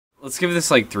Let's give this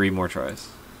like 3 more tries.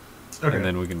 Okay. And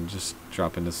then we can just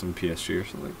drop into some PSG or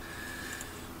something.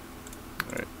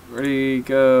 Alright, ready,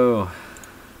 go.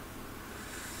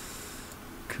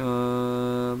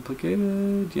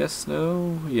 Complicated. Yes,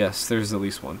 no. Yes, there's at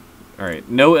least one. Alright,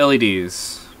 no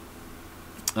LEDs.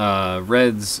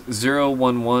 Reds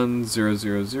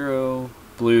 0110000.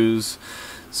 Blues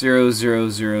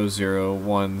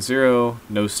 0000010.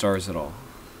 No stars at all.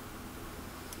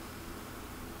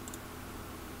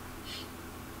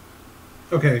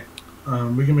 Okay,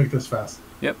 we can make this fast.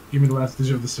 Yep. Give me the last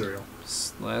digit of the serial.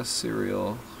 Last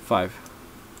serial 5.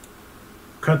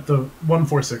 Cut the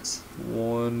 146.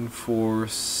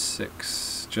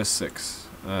 146. Just 6.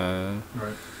 Right.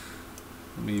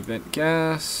 Let me vent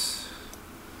gas.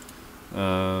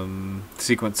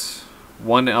 Sequence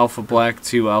 1 alpha black,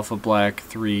 2 alpha black,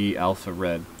 3 alpha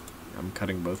red. I'm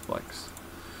cutting both blacks.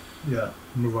 Yeah,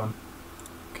 move on.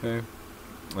 Okay.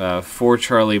 4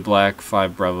 Charlie black,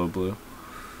 5 Bravo blue.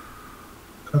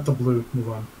 Cut the blue, move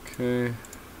on. Okay.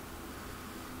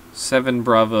 7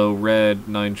 Bravo red,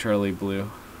 9 Charlie blue.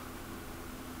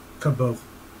 Cut both.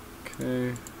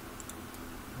 Okay.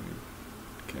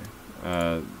 Okay.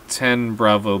 10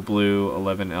 Bravo blue,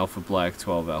 11 alpha black,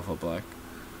 12 alpha black.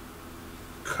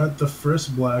 Cut the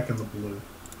first black and the blue.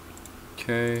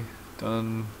 Okay,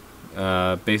 done.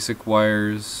 Basic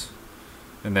wires,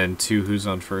 and then 2 who's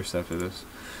on first after this.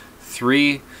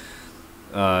 3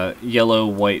 yellow,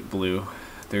 white, blue.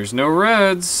 There's no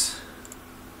reds.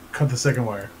 Cut the second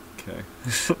wire. Okay.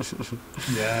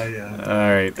 Yeah.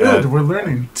 Alright. Good, we're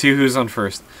learning. 2 who's on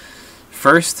first.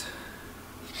 First,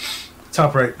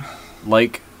 Top right.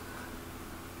 like,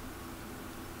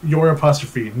 Your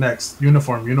apostrophe. Next.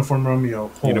 Uniform. Uniform Romeo.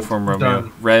 Hold. uniform Romeo.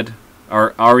 Done. Red,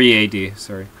 R-E-A-D,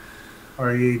 sorry.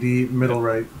 R-E-A-D. Middle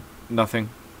right. Nothing.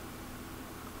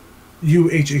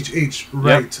 U-H-H-H.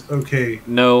 Right. Yep. Okay.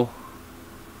 No.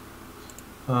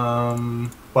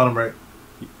 Bottom right.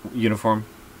 Uniform.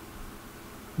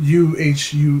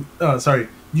 U-H-U... sorry.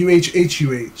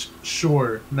 U-H-H-U-H.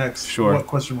 Sure. Next. Sure. What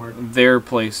question mark? Their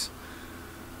place.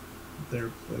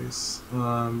 Their place.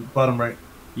 Bottom right.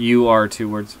 You are 2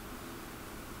 words.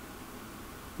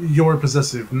 Your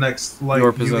possessive. Next. Like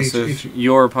Your possessive. U-H-H.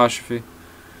 Your apostrophe.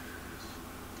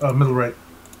 Middle right.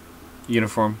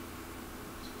 Uniform.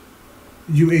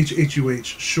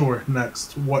 U-H-H-U-H. Sure.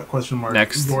 Next. What question mark?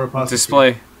 Next. Your apostrophe.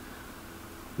 Display.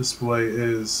 Display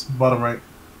is bottom right.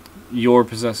 Your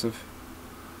possessive.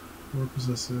 Your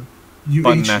possessive.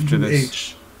 Button after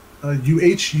this.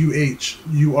 U-H-U-H.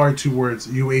 You are 2 words.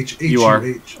 U-H-H-U-H. You are.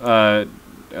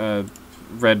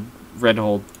 Red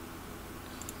hold.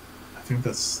 I think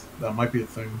that might be a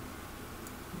thing.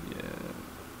 Yeah.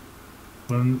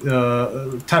 When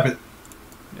tap it.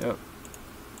 Yep.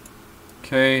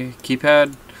 Okay.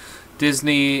 Keypad.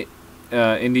 Disney.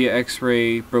 India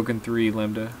X-ray. Broken 3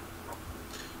 lambda.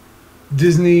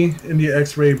 Disney, India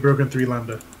X-ray, broken 3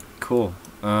 lambda. Cool.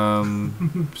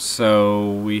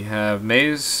 So we have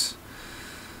maze.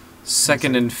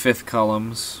 2nd and 5th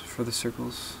columns for the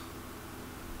circles.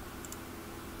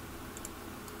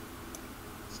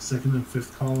 2nd and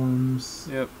 5th columns.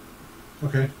 Yep.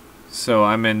 Okay. So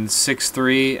I'm in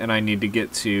 6-3 and I need to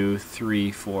get to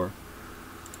 3-4.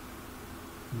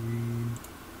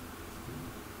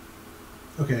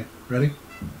 Okay, ready?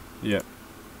 Yep.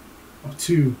 Up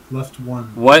 2, left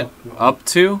 1. What? Up 1. Up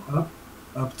 2?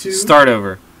 Up 2. Start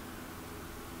over.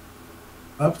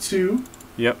 Up 2.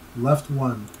 Yep. Left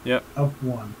 1. Yep. Up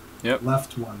 1. Yep.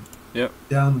 Left 1. Yep.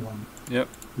 Down 1. Yep.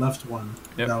 Left 1.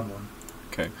 Yep. Down 1.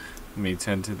 Okay. Let me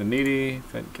tend to the needy.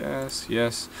 Vent gas.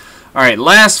 Yes. Alright,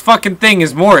 last fucking thing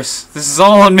is Morse. This is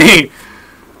all on me.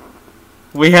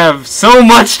 We have so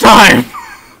much time.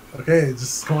 Okay,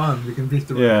 just come on. We can beat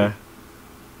the Yeah. record.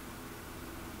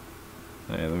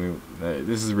 Alright, let me...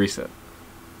 this is a reset.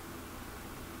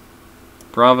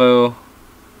 Bravo.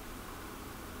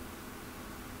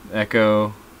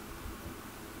 Echo.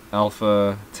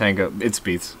 Alpha. Tango. It's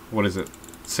beats. What is it?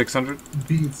 600?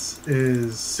 Beats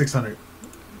is 600.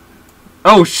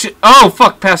 Oh shit! Oh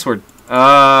fuck! Password.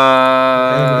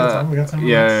 Okay, we got time.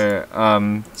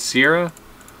 Yeah. Sierra.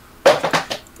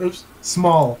 Oops.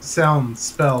 Small. Sound.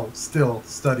 Spell. Still.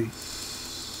 Study.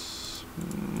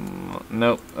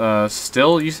 Nope.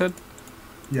 Still, you said?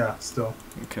 Yeah. Still.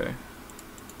 Okay.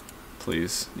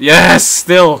 Please. Yes.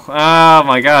 Still. Oh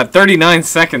my god. 39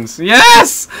 seconds.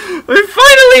 Yes. We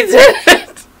finally did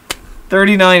it.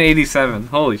 39:87.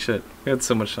 Holy shit. We had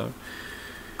so much time.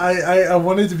 I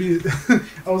wanted to be.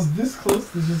 I was this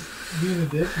close to just being a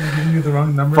dick and giving you the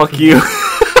wrong number. Fuck you.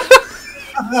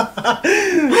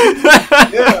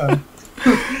 Yeah.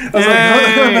 I was like, how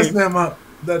the hell am I messing them up?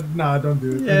 Nah, don't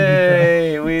do it.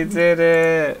 Yay, we did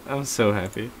it. I'm so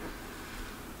happy.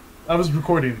 I was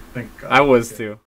recording. Thank God. I was Okay. too.